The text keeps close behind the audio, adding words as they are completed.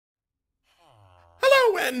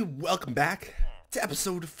and welcome back to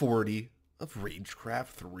episode 40 of Ragecraft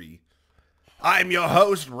 3. I'm your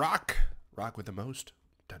host, Rock with the most.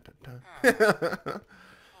 Dun, dun, dun.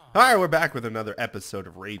 Alright, we're back with another episode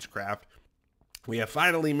of Ragecraft. We have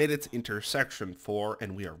finally made it to intersection 4,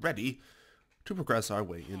 and we are ready to progress our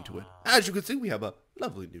way into it. As you can see, we have a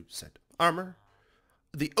lovely new set of armor.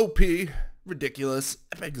 The OP, ridiculous,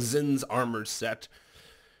 epic Zin's armor set.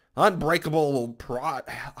 Unbreakable prot,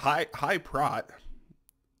 high prot.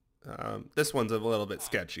 This one's a little bit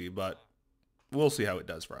sketchy, but we'll see how it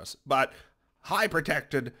does for us. But high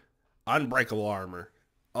protected, unbreakable armor.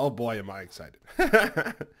 Oh boy, am I excited.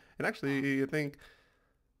 And actually, I think,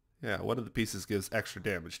 yeah, one of the pieces gives extra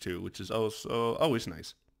damage too, which is also always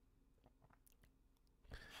nice.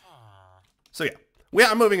 So yeah, we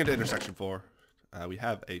are moving into intersection 4. We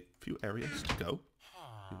have a few areas to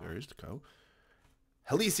go.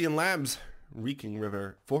 Heliceo Labs, Reeking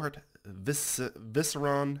River, Fort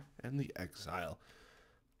Visceron, and the Exile.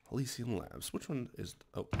 Heliceo Labs. Which one is...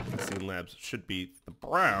 Oh, Heliceo Labs should be the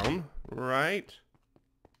brown, right?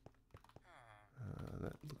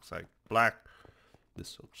 That looks like black.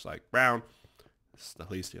 This looks like brown. This is the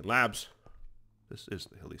Heliceo Labs. This is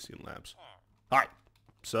the Heliceo Labs. Alright,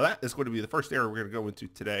 so that is going to be the first area we're going to go into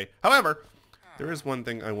today. However, there is one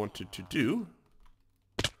thing I wanted to do.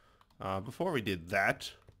 Before we did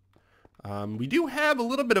that, we do have a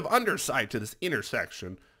little bit of underside to this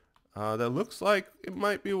intersection that looks like it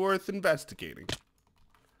might be worth investigating.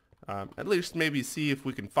 At least maybe see if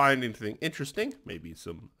we can find anything interesting. Maybe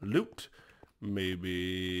some loot.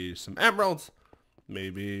 Maybe some emeralds.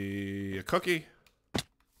 Maybe a cookie.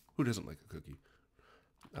 Who doesn't like a cookie?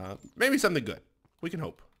 Maybe something good. We can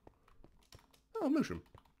hope. Oh, mushroom.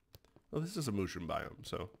 Well, this is a mushroom biome,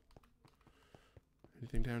 so...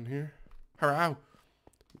 Anything down here? Hurrah!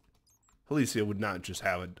 Heliceo would not just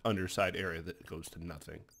have an underside area that goes to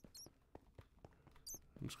nothing.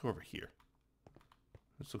 Let's go over here.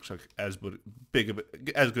 This looks like as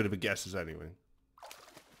good of a guess as anything.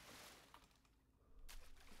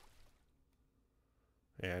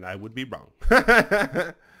 And I would be wrong.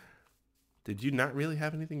 Did you not really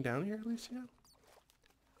have anything down here, Heliceo?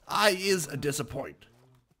 I is a disappoint.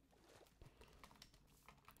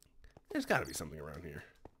 There's got to be something around here.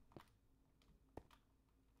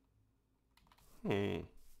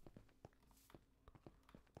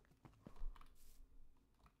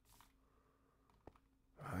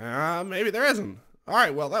 Maybe there isn't.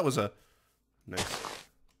 Alright, well, that was a nice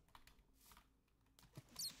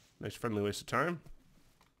friendly waste of time.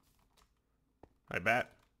 Hi,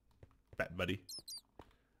 Bat. Bat buddy.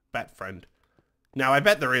 Bat friend. Now, I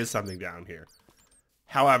bet there is something down here.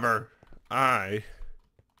 However, I...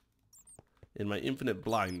 in my infinite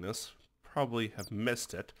blindness, probably have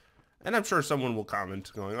missed it. And I'm sure someone will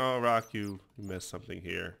comment going, oh, Rock, you missed something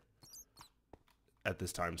here at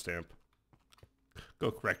this timestamp.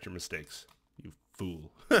 Go correct your mistakes, you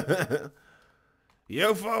fool.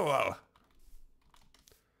 You fool!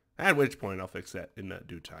 At which point I'll fix that in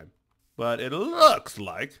due time. But it looks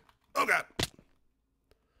like... Oh, God!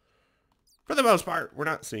 For the most part, we're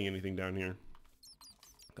not seeing anything down here.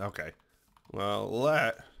 Okay. Well,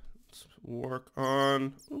 let's work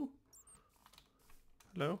on... Ooh.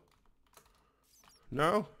 Hello?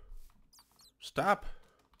 No? Stop.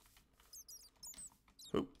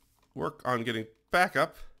 Ooh. Work on getting back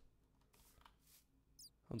up.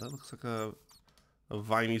 Oh, that looks like a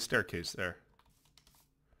viney staircase there.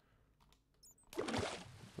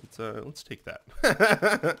 Let's take that.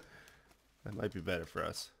 That might be better for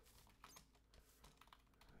us.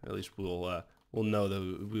 At least we'll know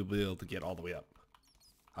that we'll be able to get all the way up.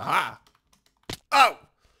 Aha! Oh!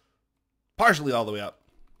 Partially all the way up.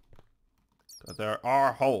 But there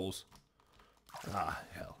are holes. Ah,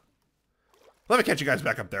 hell. Let me catch you guys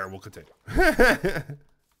back up there and we'll continue.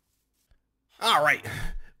 Alright.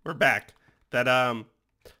 We're back. That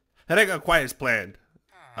ain't gone quite as planned.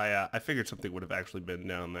 I figured something would have actually been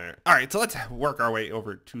down there. Alright, so let's work our way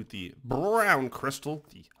over to the brown crystal,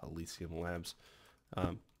 the Heliceo Labs.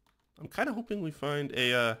 I'm kind of hoping we find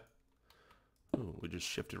a... Ooh, we just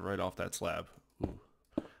shifted right off that slab. Ooh.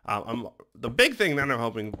 The big thing that I'm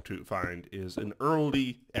hoping to find is an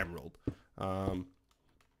early emerald.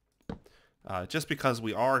 Just because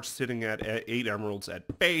we are sitting at 8 emeralds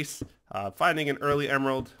at base, finding an early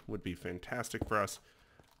emerald would be fantastic for us.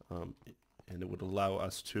 And it would allow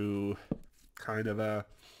us to kind of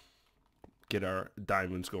get our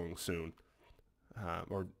diamonds going soon.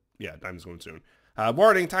 Diamonds going soon.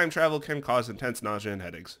 Warning, time travel can cause intense nausea and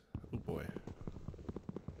headaches. Oh boy.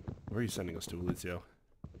 Where are you sending us to, Heliceo?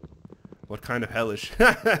 What kind of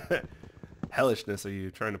hellishness are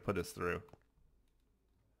you trying to put us through?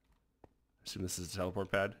 assume this is a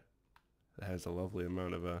teleport pad. That has a lovely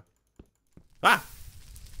amount of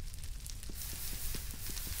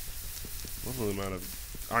lovely amount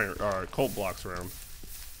of iron coal blocks around.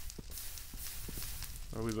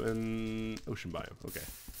 Are we in ocean biome? Okay.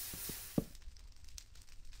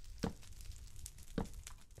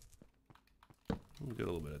 We'll get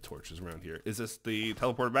a little bit of torches around here. Is this the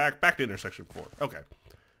teleport back? Back to intersection 4. Okay.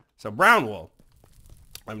 So brown wool.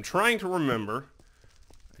 I'm trying to remember.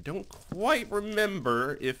 I don't quite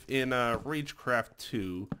remember if in Ragecraft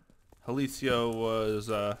 2, Heliceo was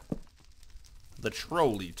the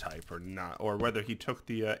trolley type or not, or whether he took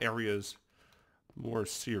the areas more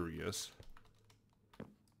serious.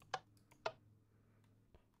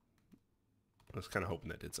 I was kind of hoping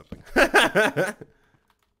that did something.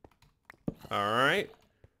 Alright.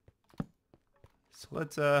 So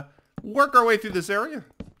let's work our way through this area.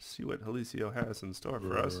 See what Heliceo has in store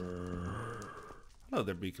for us. Hello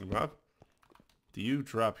there, Beacon Rob. Do you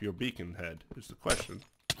drop your beacon head? Is the question.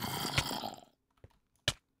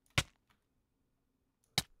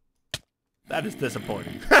 That is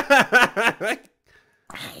disappointing.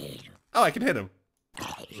 Oh, I can hit him.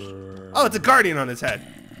 Oh, it's a guardian on his head.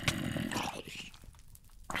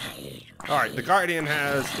 Alright, the guardian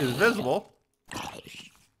is visible.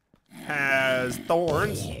 Has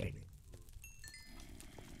thorns.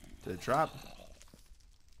 Did it drop?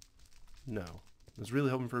 No. I was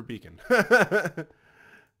really hoping for a beacon.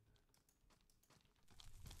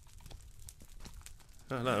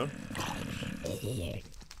 Hello.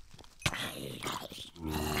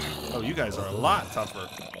 Oh, you guys are a lot tougher.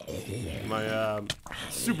 My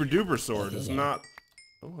super duper sword is not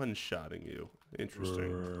one-shotting you.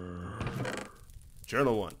 Interesting.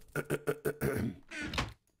 Journal 1.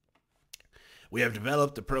 We have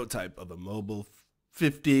developed a prototype of a mobile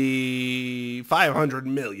 500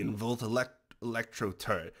 million volt electro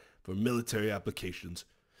turret for military applications.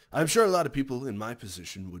 I'm sure a lot of people in my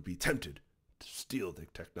position would be tempted to steal the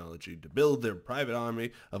technology to build their private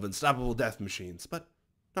army of unstoppable death machines, but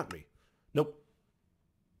not me. Nope.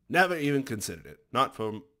 Never even considered it. Not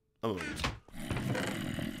for a moment.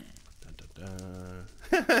 Dun, dun,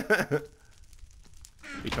 dun.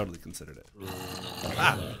 He totally considered it.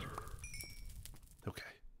 Ah! Okay.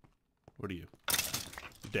 What are you?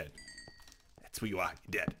 You're dead. That's who you are.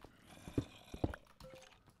 You're dead.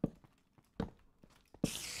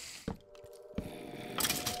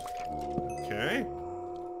 Okay.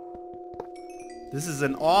 This is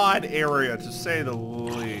an odd area, to say the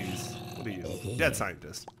least. What are you? Dead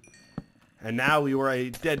scientist. And now you are a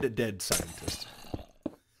dead scientist.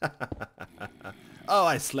 Oh,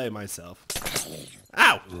 I slay myself.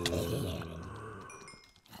 Ow!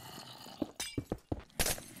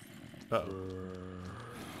 Uh-oh.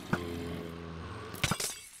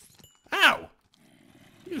 Ow!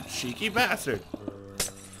 You cheeky bastard.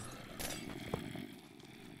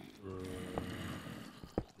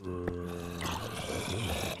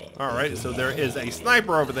 Alright, so there is a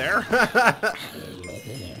sniper over there.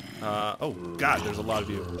 Oh god, there's a lot of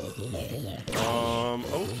you.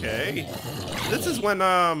 Okay. This is when,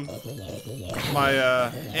 my,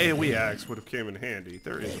 AoE axe would have came in handy.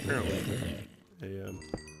 There is apparently a,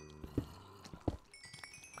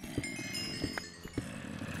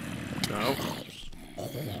 no.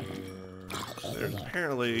 There's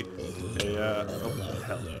apparently a, oh,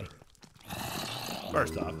 hell.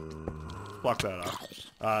 First off, block that off.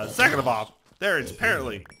 Second of all, there is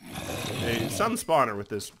apparently some spawner with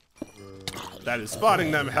this that is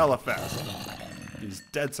spawning them hella fast. These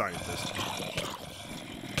dead scientists.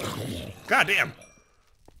 God damn!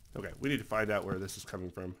 Okay, we need to find out where this is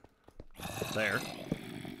coming from. There.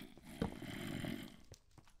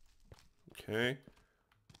 Okay.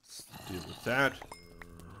 Let's deal with that.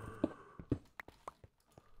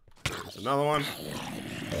 There's another one.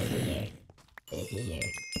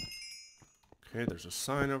 Okay, there's a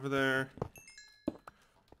sign over there.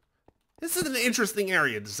 This is an interesting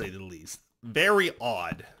area, to say the least. Very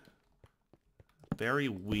odd. Very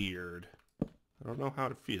weird. I don't know how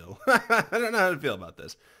to feel. I don't know how to feel about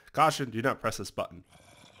this. Caution, do not press this button.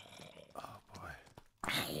 Oh, boy.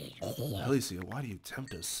 Heliceo, why do you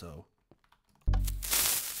tempt us so? Oh,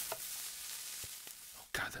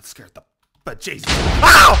 God, that scared the... But Jesus.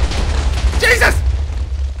 Ow! Jesus!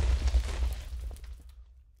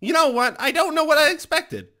 You know what? I don't know what I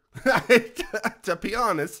expected. To be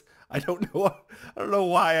honest, I don't know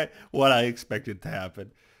what I expected to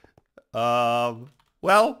happen. Well,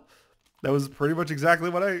 that was pretty much exactly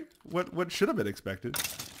what should have been expected.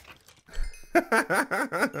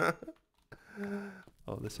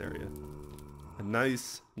 Oh, this area. A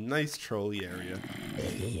nice trolley area.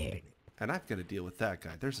 And I've got to deal with that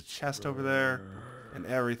guy. There's a chest over there and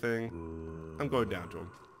everything. I'm going down to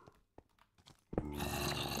him.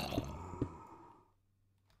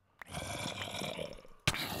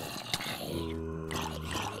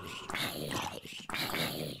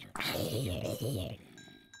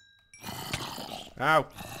 Ow.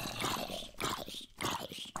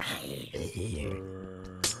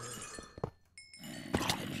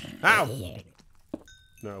 Ow.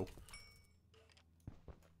 No.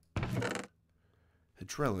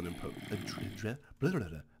 Adrenaline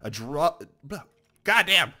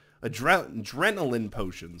adrenaline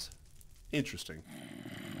potions. Interesting.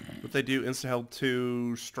 What they do, insta health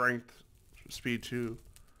 2, strength, speed 2.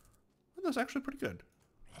 Well, that's actually pretty good.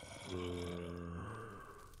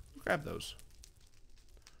 Grab those.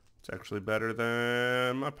 It's actually better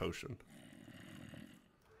than my potion.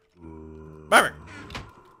 Perfect.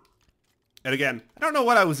 And again, I don't know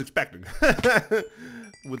what I was expecting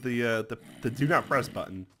with the do not press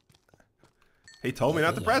button. He told me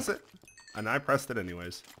not to press it, and I pressed it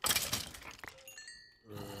anyways.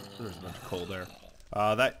 There's a bunch of coal there.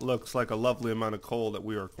 That looks like a lovely amount of coal that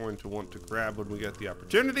we are going to want to grab when we get the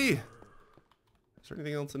opportunity. Is there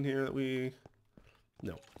anything else in here that we...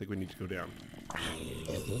 No, I think we need to go down.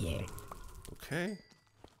 Okay.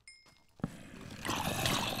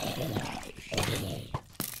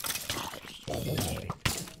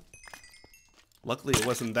 Luckily, it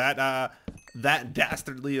wasn't that that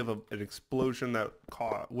dastardly of an explosion that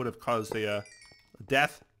would have caused a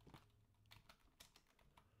death.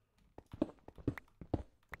 I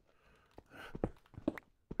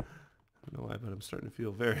don't know why, but I'm starting to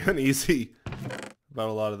feel very uneasy about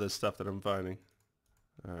a lot of this stuff that I'm finding.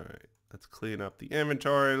 Alright, let's clean up the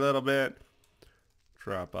inventory a little bit.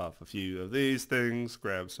 Drop off a few of these things.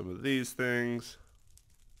 Grab some of these things.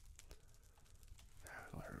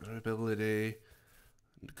 Ability.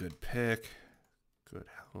 Good pick. Good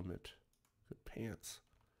helmet. Good pants.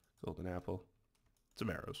 Golden apple.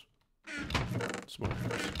 Some arrows. Some more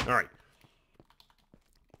arrows. Alright.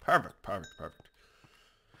 Perfect, perfect, perfect.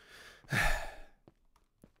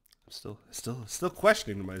 Still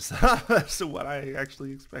questioning myself as to what I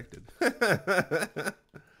actually expected.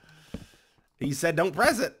 He said don't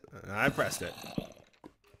press it. I pressed it.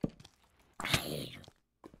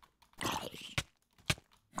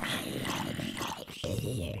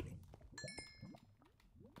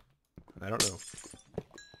 I don't know.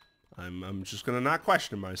 I'm just gonna not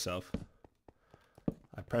question myself.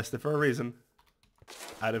 I pressed it for a reason.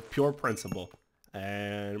 Out of pure principle.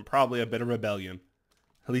 And probably a bit of rebellion.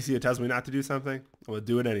 Heliceo tells me not to do something, I will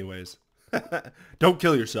do it anyways. Don't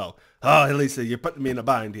kill yourself. Oh, Heliceo, you're putting me in a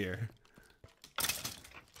bind here.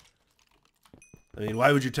 I mean,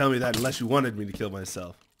 why would you tell me that unless you wanted me to kill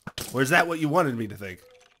myself? Or is that what you wanted me to think?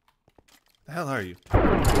 The hell are you?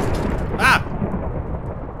 Ah!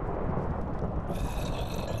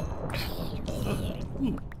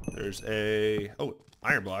 Ooh, there's a... Oh,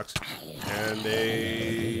 iron blocks. And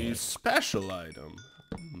a special item.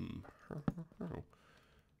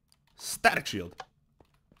 Static shield.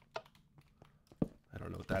 I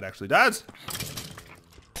don't know what that actually does.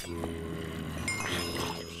 I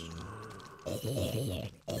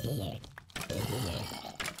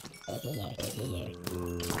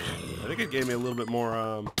think it gave me a little bit more,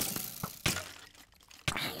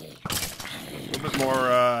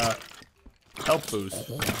 health boost.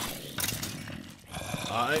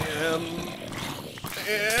 I am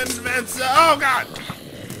invincible. Oh God!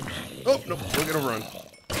 Oh no, we're gonna run.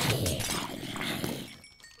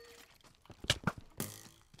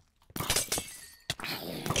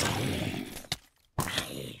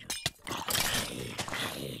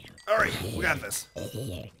 All right, we got this.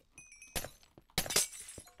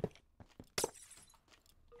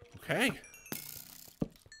 Okay.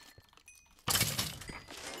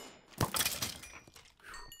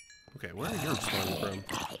 Okay, where are you spawning from?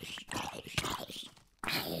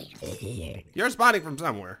 You're spawning from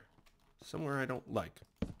somewhere. Somewhere I don't like.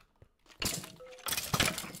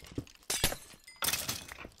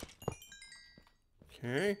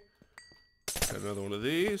 Okay. Got another one of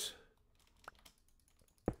these.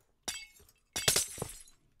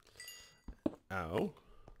 Ow.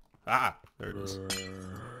 Ah, there it is.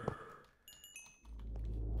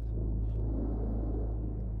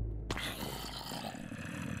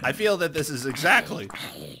 I feel that this is exactly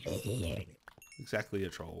a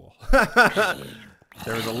troll wall.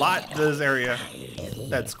 There is a lot to this area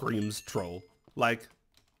that screams troll. Like,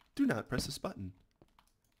 do not press this button.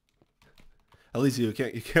 At least you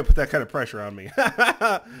can't put that kind of pressure on me.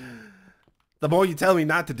 The more you tell me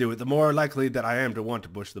not to do it, the more likely that I am to want to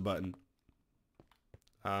push the button.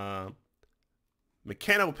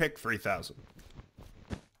 Mechano pick 3000.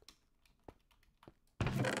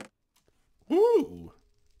 Ooh.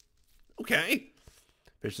 Okay.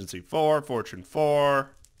 Efficiency 4, fortune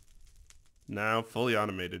 4. Now fully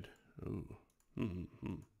automated. Ooh.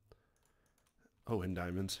 Oh, and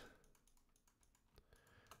diamonds.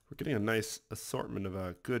 We're getting a nice assortment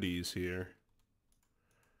of goodies here.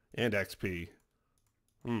 And XP.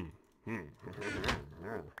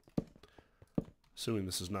 Assuming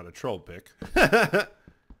this is not a troll pick.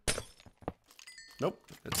 Nope,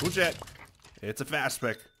 it's legit. It's a fast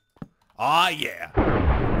pick. Aw, yeah.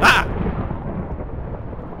 Ah!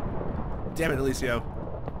 Damn it, Heliceo.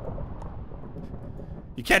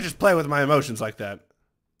 You can't just play with my emotions like that.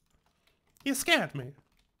 You scared me.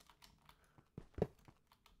 Of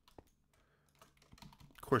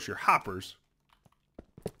course, your hoppers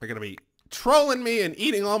are gonna be trolling me and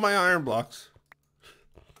eating all my iron blocks.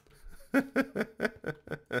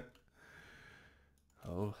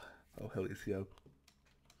 Oh, Heliceo.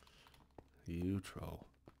 You troll.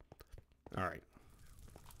 Alright.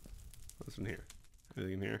 What's in here?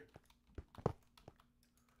 Anything in here?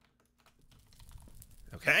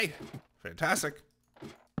 Okay. Fantastic.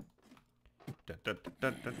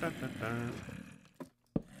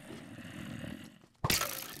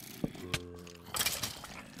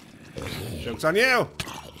 Joke's on you!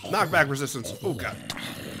 Knockback resistance. Oh, God.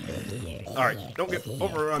 Alright, don't get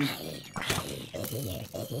overrun.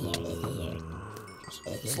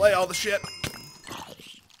 Slay all the shit.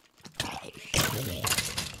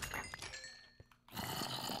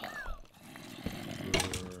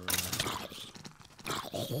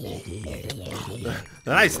 The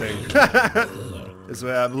nice thing is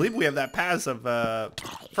I believe we have that passive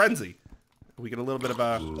frenzy. We get a little bit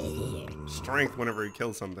of strength whenever we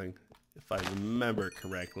kill something, if I remember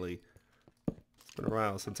correctly. It's been a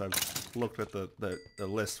while since I've looked at the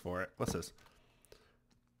list for it. What's this?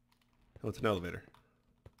 Oh, it's an elevator.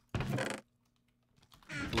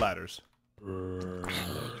 Ladders.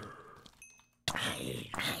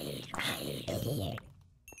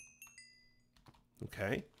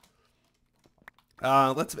 Okay.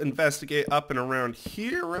 Let's investigate up and around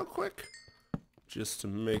here real quick. Just to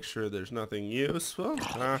make sure there's nothing useful.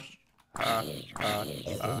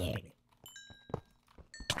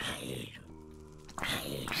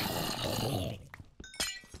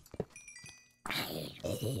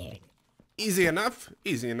 Easy enough.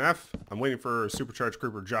 Easy enough. I'm waiting for a supercharged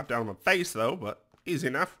creeper to drop down on my face, though, but easy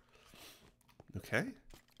enough. Okay.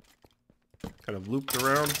 Kind of looped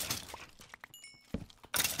around.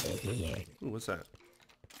 Ooh, what's that?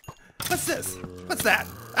 What's this? What's that?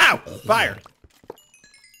 Ow! Fire!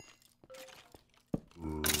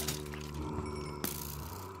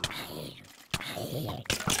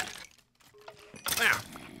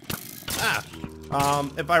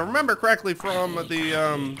 If I remember correctly from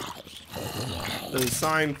the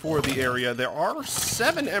sign for the area, there are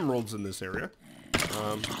 7 emeralds in this area.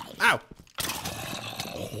 Ow!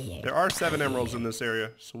 There are 7 emeralds in this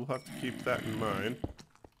area, so we'll have to keep that in mind.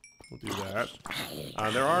 We'll do that.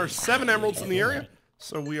 There are 7 emeralds in the area,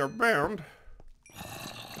 so we are bound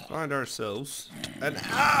to find ourselves an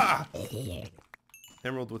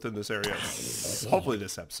emerald within this area. Hopefully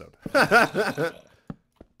this episode.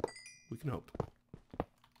 We can hope.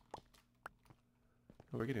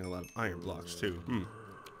 Oh, we're getting a lot of iron blocks too.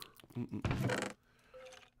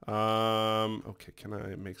 Okay, can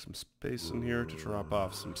I make some space in here to drop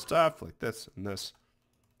off some stuff like this and this?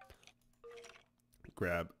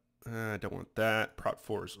 Grab. I don't want that. Prot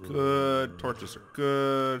 4 is good. Torches are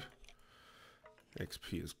good.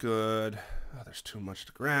 XP is good. Oh, there's too much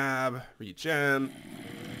to grab. Regen.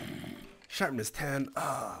 Sharpness 10.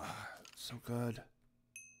 Ah, so good.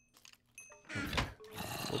 Okay,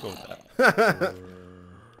 we'll go with that.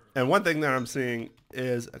 And one thing that I'm seeing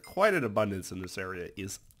is quite an abundance in this area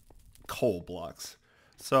is coal blocks.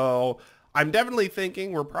 So I'm definitely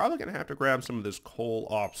thinking we're probably going to have to grab some of this coal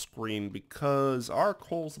off screen because our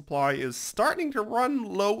coal supply is starting to run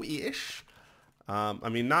low-ish. I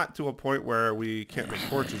mean, not to a point where we can't make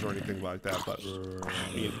torches or anything like that, but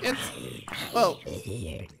I mean, it's, well,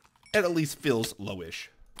 it at least feels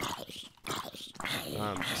low-ish. So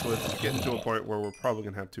it's getting to a point where we're probably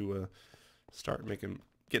going to have to start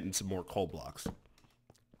getting some more coal blocks.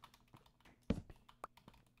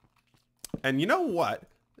 And you know what?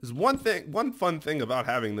 Is one fun thing about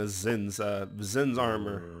having the Zin's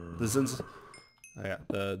armor, the Zin's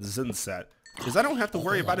set, is I don't have to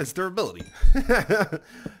worry about its durability.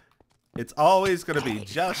 It's always gonna be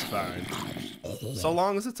just fine. So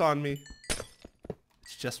long as it's on me,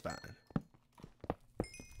 it's just fine.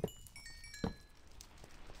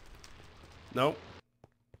 Nope.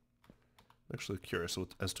 Actually curious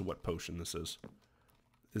as to what potion this is.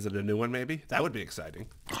 Is it a new one, maybe? That would be exciting.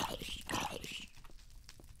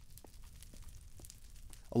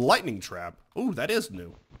 A lightning trap. Ooh, that is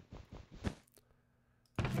new.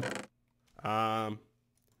 I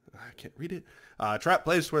can't read it. Trap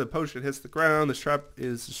placed where the potion hits the ground. This trap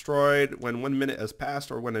is destroyed when 1 minute has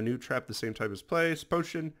passed or when a new trap the same type is placed.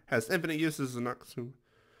 Potion has infinite uses and not consumed.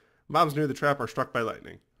 Mobs near the trap are struck by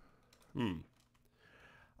lightning.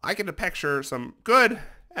 I can picture some good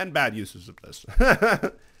and bad uses of this.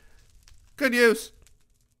 Good use.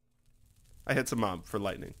 I hit some mob for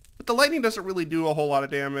lightning. But the lightning doesn't really do a whole lot of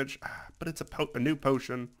damage. But it's a new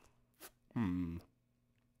potion. My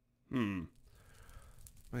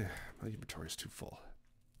inventory is too full.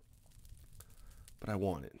 But I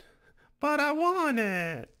want it.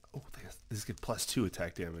 Oh, these get +2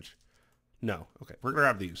 attack damage. No. Okay, we're going to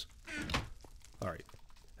grab these. Alright.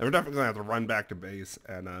 And we're definitely going to have to run back to base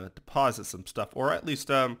and deposit some stuff. Or at least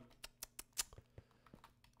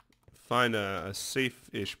find a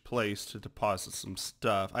safe-ish place to deposit some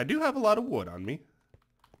stuff. I do have a lot of wood on me.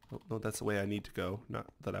 Oh, no, that's the way I need to go. Not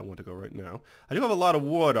that I want to go right now. I do have a lot of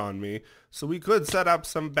wood on me, so we could set up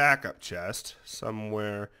some backup chest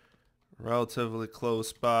somewhere relatively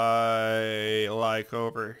close by, like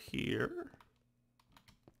over here.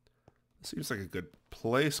 Seems like a good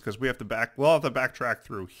place because we'll have to backtrack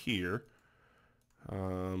through here.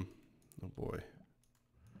 Oh boy.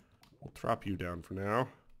 We'll drop you down for now.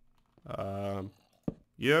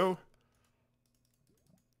 You.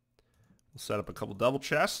 We'll set up a couple double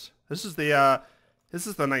chests. This is the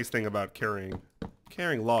nice thing about carrying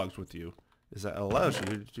logs with you, is that it allows you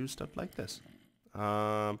to do stuff like this.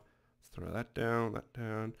 Let's throw that down,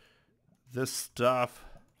 This stuff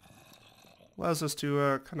allows us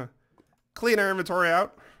to kind of clean our inventory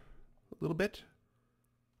out a little bit,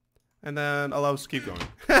 and then allow us to keep going,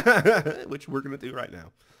 which we're gonna do right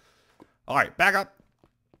now. All right, back up.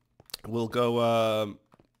 We'll go. Oh,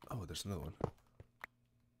 there's another one. I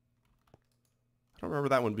don't remember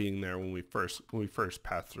that one being there when we first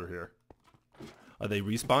passed through here. Are they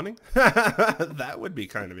respawning? That would be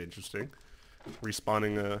kind of interesting.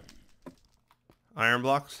 Respawning iron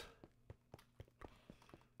blocks.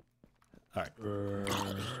 All right.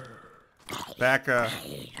 Back through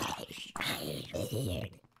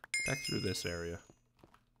this area.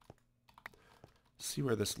 See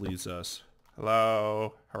where this leads us.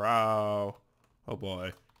 Hello. Oh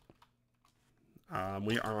boy.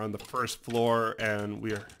 We are on the first floor, and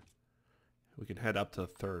we can head up to the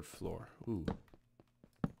third floor. Ooh.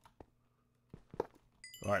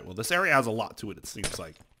 All right. Well, this area has a lot to it. It seems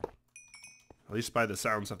like, at least by the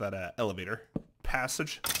sounds of that elevator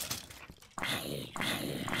passage.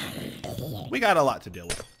 We got a lot to deal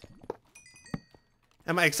with.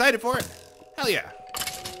 Am I excited for it? Hell yeah.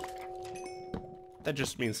 That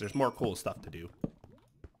just means there's more cool stuff to do.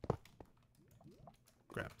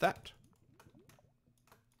 Grab that.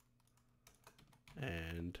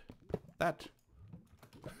 And that.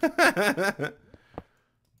 That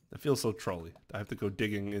feels so trolly. I have to go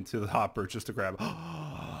digging into the hopper just to grab.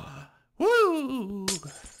 Woo!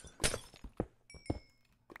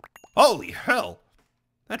 Holy hell!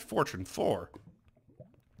 That Fortune 4.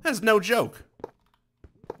 That's no joke.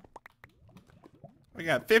 I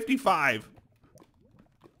got 55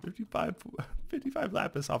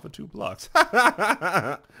 lapis off of 2 blocks.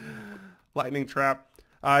 Lightning trap.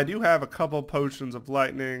 I do have a couple potions of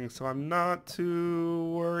lightning, so I'm not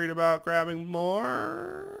too worried about grabbing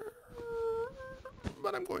more.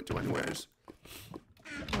 But I'm going to anyways.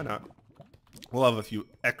 Why not? We'll have a few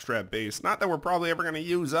extra at base. Not that we're probably ever going to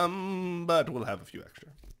use them, but we'll have a few extra.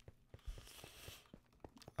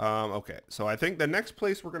 Okay, so I think the next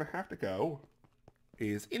place we're going to have to go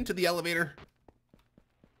is into the elevator.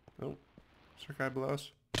 Oh, is there a guy below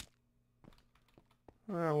us?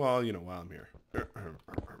 Well, you know, while I'm here.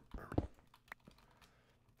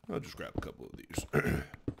 I'll just grab a couple of these.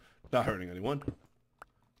 Not hurting anyone.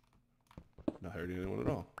 Not hurting anyone at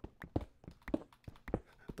all.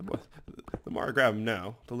 The more I grab them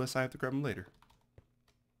now, the less I have to grab them later.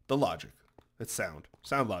 The logic. It's sound.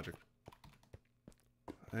 Sound logic.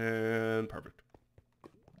 And perfect.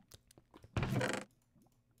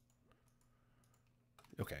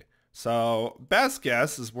 Okay. So, best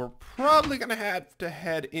guess is we're probably going to have to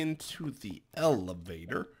head into the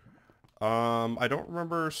elevator. I don't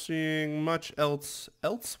remember seeing much else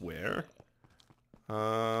elsewhere.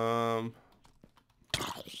 Are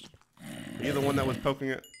you the one that was poking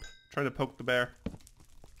it? Trying to poke the bear?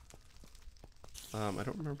 I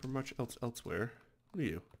don't remember much else elsewhere. What are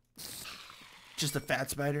you? Just a fat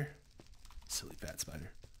spider? Silly fat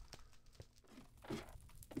spider.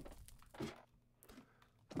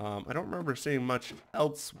 I don't remember seeing much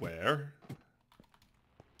elsewhere.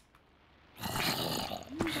 Where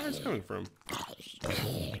are you guys coming from?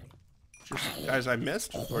 Just guys I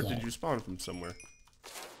missed? Or did you spawn from somewhere?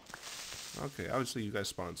 Okay, obviously you guys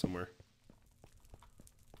spawned somewhere.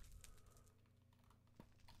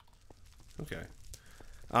 Okay.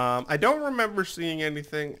 I don't remember seeing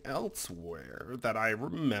anything elsewhere that I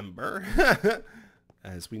remember.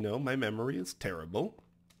 As we know, my memory is terrible.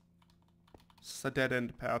 It's a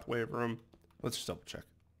dead-end pathway room. Let's just double check.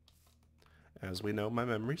 As we know, my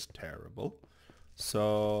memory's terrible.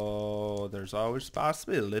 So there's always a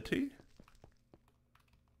possibility.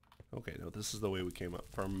 Okay, no, this is the way we came up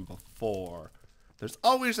from before. There's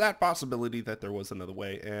always that possibility that there was another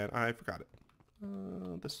way, and I forgot it.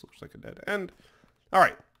 This looks like a dead end.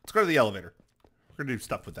 Alright, let's go to the elevator. We're gonna do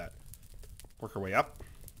stuff with that. Work our way up.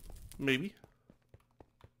 Maybe.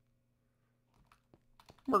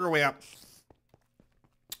 Work our way up.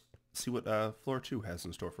 See what floor 2 has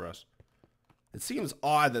in store for us. It seems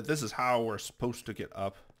odd that this is how we're supposed to get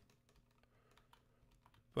up.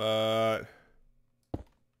 But...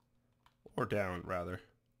 or down, rather.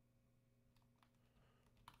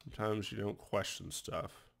 Sometimes you don't question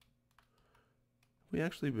stuff. We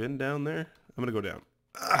actually been down there? I'm gonna go down.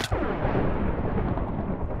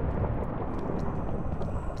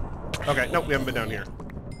 Okay, nope, we haven't been down here.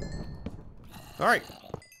 Alright.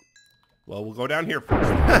 Well, we'll go down here first.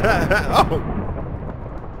 Oh!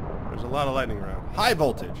 There's a lot of lightning around. High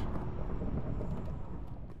voltage.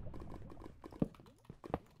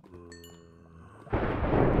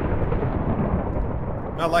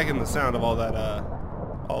 Not liking the sound of all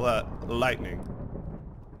that lightning.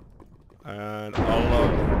 And all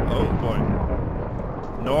of, oh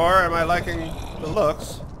boy. Nor am I liking the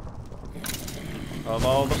looks of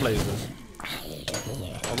all the blazes.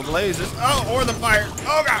 All the blazes, oh, or the fire,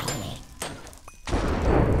 oh god!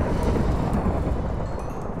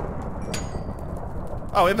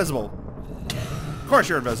 Oh, invisible. Of course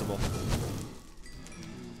you're invisible.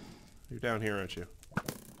 You're down here, aren't you?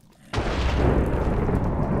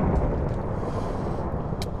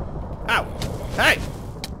 Ow! Hey!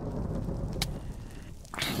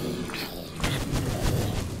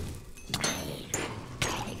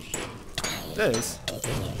 This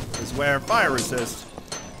is where fire resist,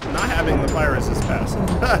 not having the fire resist pass,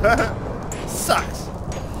 sucks.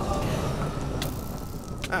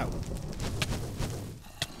 Ow.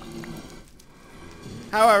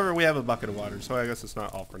 However, we have a bucket of water, so I guess it's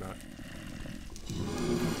not all for naught.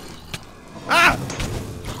 Ah!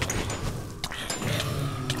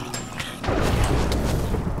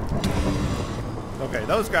 Okay,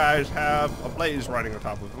 those guys have a blaze riding on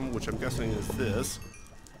top of them, which I'm guessing is this.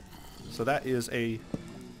 So that is a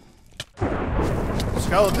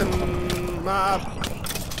skeleton mob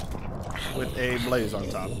with a blaze on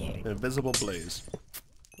top. An invisible blaze.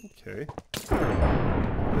 Okay.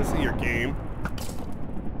 Let's see your game.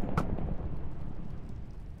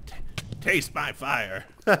 Taste my fire.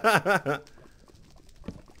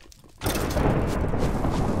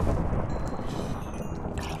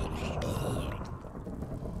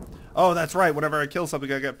 Oh, that's right. Whenever I kill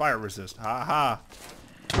something, I get fire resist. Ha ha.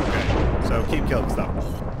 Okay, so keep killing stuff.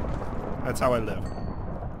 That's how I live.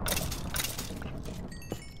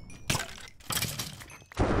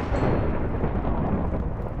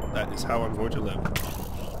 That is how I'm going to live.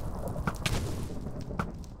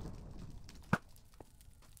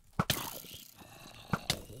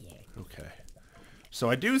 Okay. So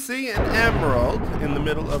I do see an emerald in the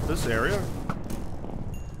middle of this area.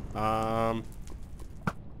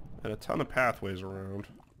 And a ton of pathways around.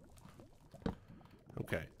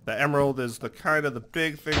 Okay, the emerald is the kind of the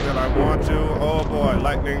big thing that I want to. Oh boy,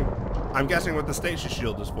 lightning. I'm guessing what the stasis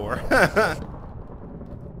shield is for.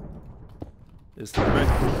 Is to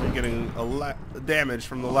prevent you getting a lot of damage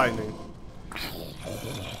from the lightning.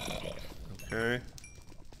 Okay.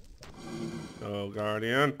 Oh,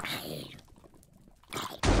 Guardian.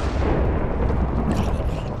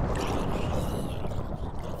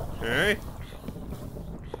 Okay.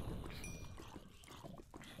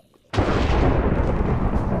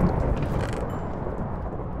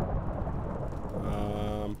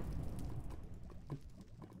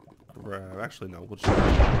 Actually, no. We'll just...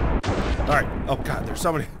 All right. Oh god, there's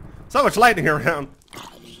so much lightning around.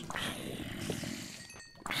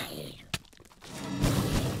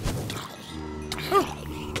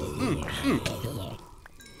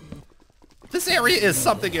 This area is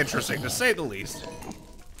something interesting, to say the least.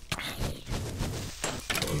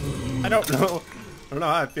 I don't know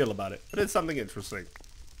how I feel about it, but it's something interesting.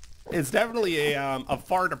 It's definitely a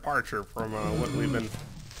far departure from what we've been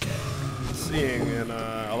seeing in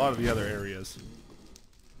a lot of the other areas.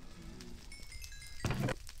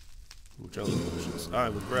 jellyfishes. I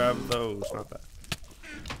will grab those, not that.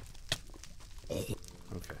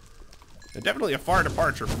 Okay. And definitely a far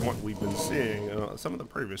departure from what we've been seeing in some of the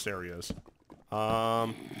previous areas.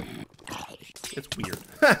 It's weird.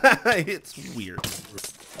 It's weird.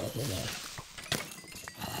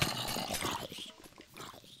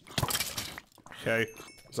 Okay,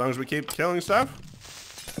 as long as we keep killing stuff,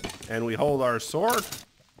 and we hold our sword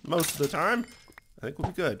most of the time, I think we'll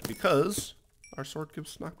be good, because our sword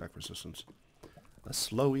gives knockback resistance. A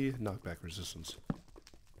slowy knockback resistance.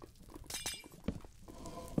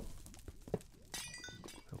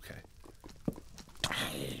 Okay.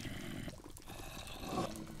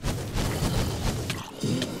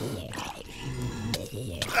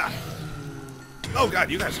 Ah. Oh god,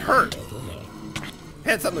 you guys hurt!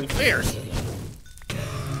 Hit something fierce!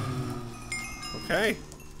 Okay.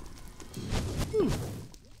 Whew.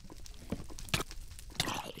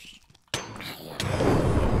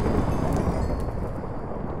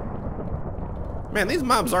 Man, these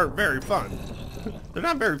mobs aren't very fun. They're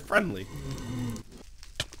not very friendly.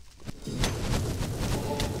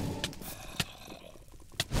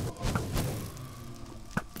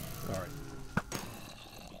 Alright.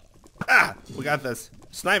 Ah! We got this.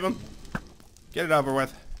 Snipe him. Get it over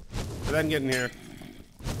with. And then get in here.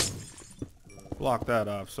 Block that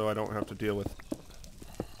off so I don't have to deal with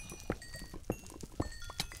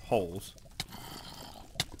holes.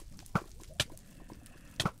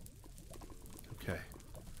 Okay.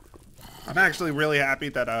 I'm actually really happy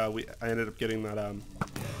that I ended up getting that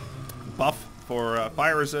buff for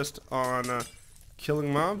fire resist on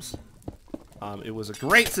killing mobs. It was a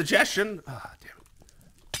great suggestion. Ah, damn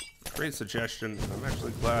it. Great suggestion. I'm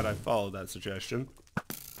actually glad I followed that suggestion.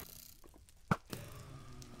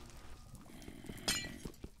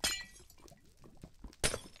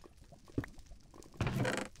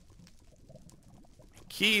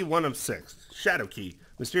 Key 1 of 6. Shadow key.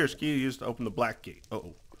 Mysterious key used to open the black gate.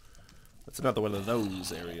 Uh-oh. That's another one of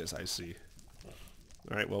those areas I see.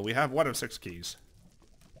 Alright, well, we have 1 of 6 keys.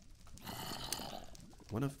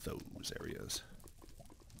 One of those areas.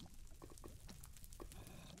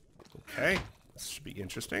 Okay. This should be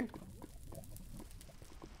interesting.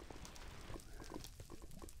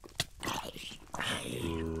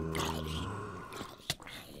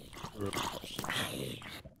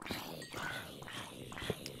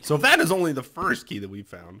 So if that is only the first key that we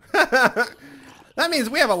found, that means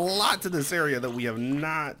we have a lot to this area that we have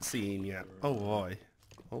not seen yet. Oh boy.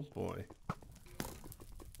 Oh boy.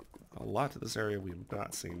 A lot to this area we have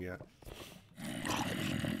not seen yet.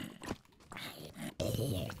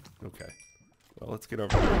 Okay. Well, let's get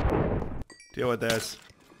over here. Deal with this.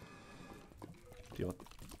 Deal with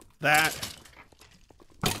that.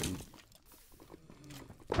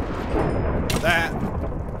 That.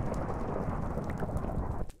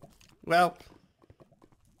 Well,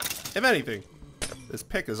 if anything, this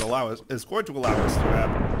pick is going to allow us to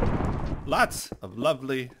have lots of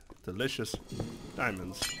lovely, delicious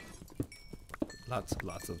diamonds. Lots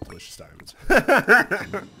of delicious diamonds.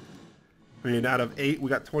 I mean, out of 8, we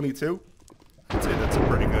got 22. I'd say that's a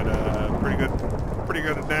pretty good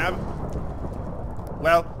nab.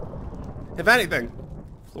 Well, if anything,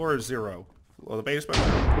 floor is 0. Well, the basement.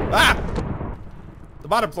 Ah! The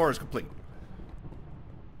bottom floor is complete.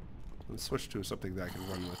 Let's switch to something that I can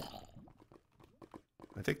run with.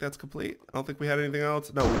 I think that's complete. I don't think we had anything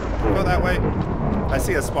else. No, we go that way. I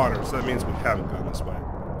see a spawner, so that means we haven't gone this way.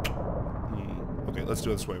 Okay, let's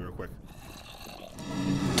do it this way real quick.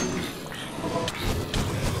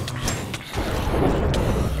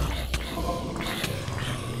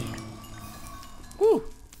 Woo!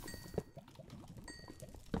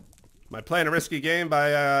 Am I playing a risky game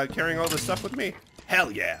by carrying all this stuff with me?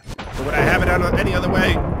 Hell yeah! But would I have it out any other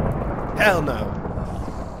way? Hell no.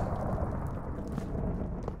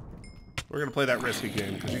 We're gonna play that risky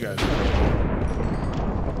game because you guys.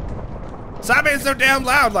 Stop being so damn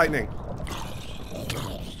loud, Lightning.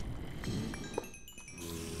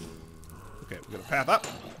 Okay, we're gonna path up.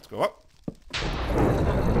 Let's go up.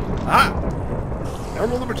 Ah!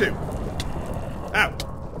 Emerald number 2. Ow.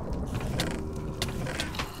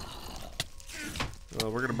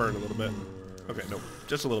 Well, we're gonna burn a little bit. Okay, no,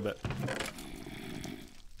 just a little bit.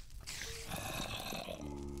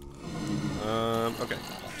 Okay,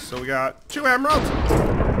 so we got 2 emeralds.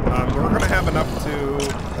 We're gonna have enough to.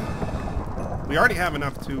 We already have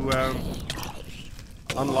enough to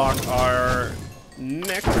unlock our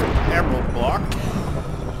next emerald block.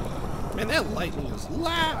 Man, that lightning is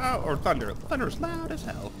loud, or thunder. Thunder is loud as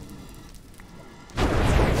hell.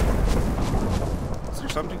 Is there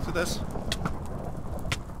something to this?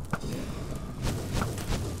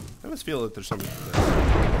 I always feel that there's something to this.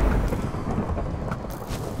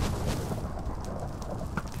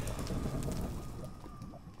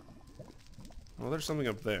 Well, there's something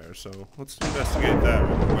up there, so let's investigate that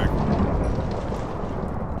real quick.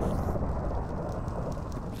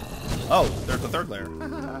 Oh, there's the third layer.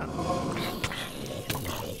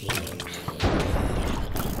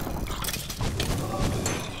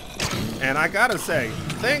 And I gotta say,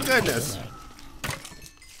 thank goodness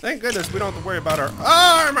we don't have to worry about our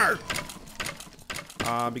armor!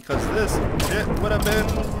 Because this shit would have been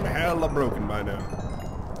hella broken by now.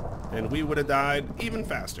 And we would have died even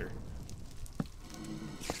faster.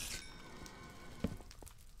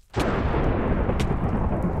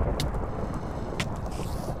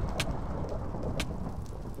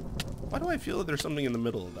 Why do I feel that there's something in the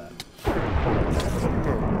middle of that?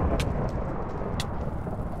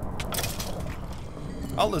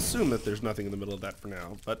 I'll assume that there's nothing in the middle of that for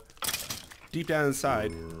now, but deep down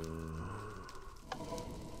inside...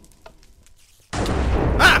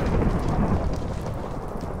 Ah!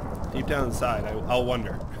 Deep down inside, I'll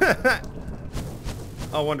wonder.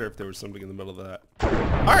 I'll wonder if there was something in the middle of that.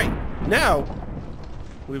 Alright, now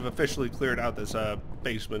we've officially cleared out this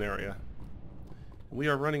basement area. We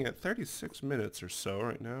are running at 36 minutes or so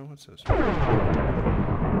right now. What's this?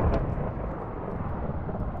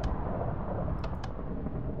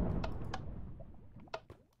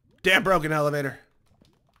 Damn broken elevator.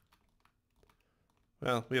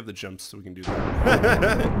 Well, we have the jumps, so we can do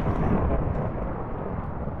that.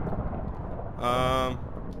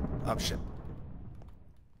 Oh shit.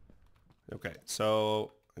 Okay,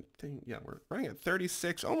 so I think, yeah, we're running at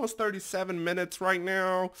 36, almost 37 minutes right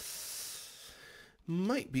now.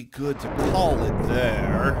 Might be good to call it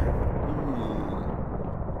there.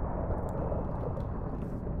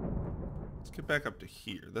 Let's get back up to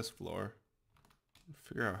here, this floor.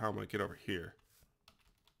 Figure out how I'm gonna get over here.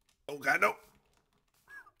 Oh god, no!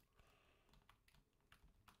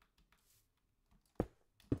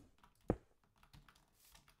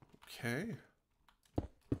 Okay.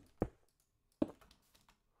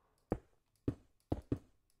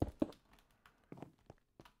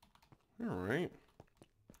 Alright.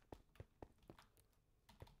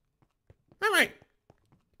 Alright.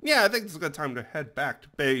 Yeah, I think this is a good time to head back to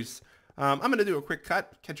base. I'm going to do a quick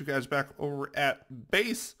cut, catch you guys back over at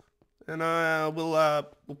base, and we'll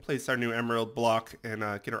place our new emerald block and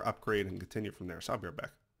get our upgrade and continue from there. So I'll be right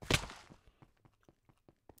back.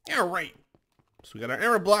 Alright. So we got our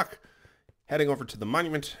emerald block, heading over to the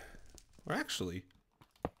monument. We're actually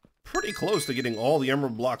pretty close to getting all the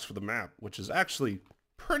emerald blocks for the map, which is actually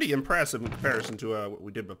pretty impressive in comparison to what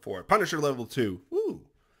we did before. Punisher level 2. Woo!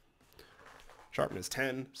 Sharpness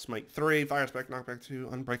 10, Smite 3, Fire Spec, Knockback 2,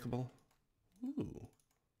 Unbreakable. Ooh,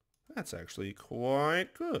 that's actually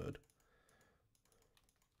quite good.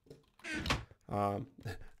 Now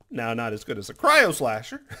not as good as a Cryo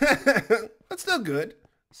Slasher, but still good.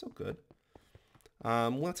 Still good.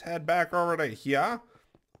 Let's head back over to here.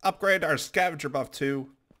 Upgrade our Scavenger buff 2,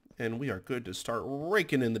 and we are good to start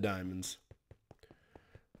raking in the diamonds.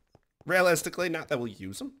 Realistically, not that we'll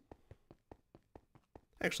use them.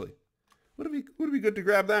 Actually, would it be good to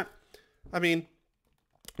grab that? I mean,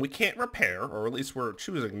 we can't repair, or at least we're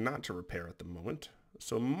choosing not to repair at the moment.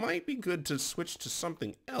 So it might be good to switch to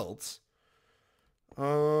something else.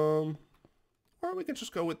 Or we can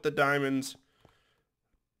just go with the diamonds.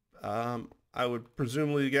 I would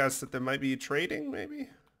presumably guess that there might be trading, maybe?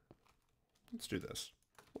 Let's do this.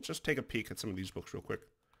 Let's just take a peek at some of these books real quick.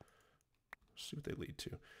 See what they lead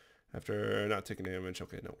to. After not taking damage.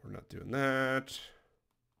 Okay, no, we're not doing that.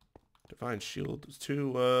 Divine Shield 2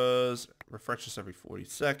 was refreshes every 40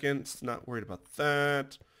 seconds. Not worried about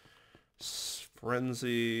that.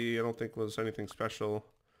 Frenzy, I don't think was anything special.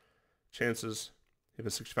 Chances. You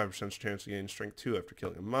have a 65% chance to gain strength 2 after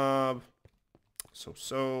killing a mob.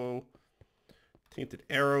 So. Tainted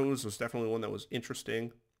Arrows was definitely one that was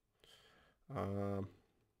interesting.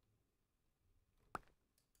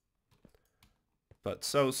 But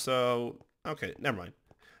so. Okay, never mind.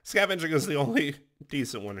 Scavenging is the only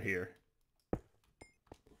decent one here.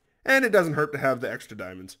 And it doesn't hurt to have the extra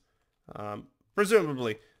diamonds.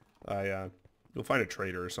 Presumably, you'll find a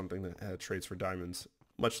trader or something that trades for diamonds.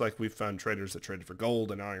 Much like we've found traders that traded for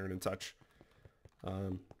gold and iron and such.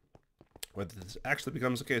 Whether this actually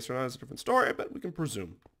becomes the case or not is a different story, but we can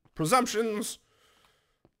presume. Presumptions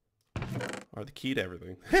are the key to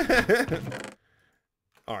everything.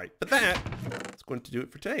 Alright, but that's going to do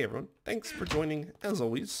it for today, everyone. Thanks for joining, as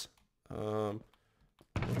always.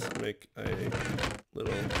 Let's make a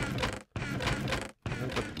little... I'll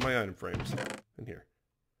put my item frames in here.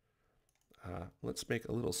 Let's make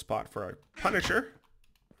a little spot for our Punisher.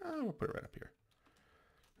 We'll put it right up here.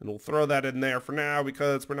 And we'll throw that in there for now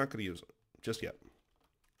because we're not going to use it just yet.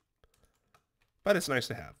 But it's nice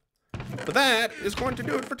to have. But that is going to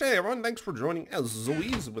do it for today, everyone. Thanks for joining, as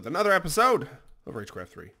always, with another episode of Ragecraft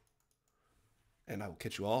 3. And I will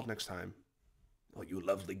catch you all next time. All you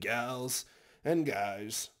lovely gals and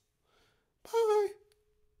guys. Bye.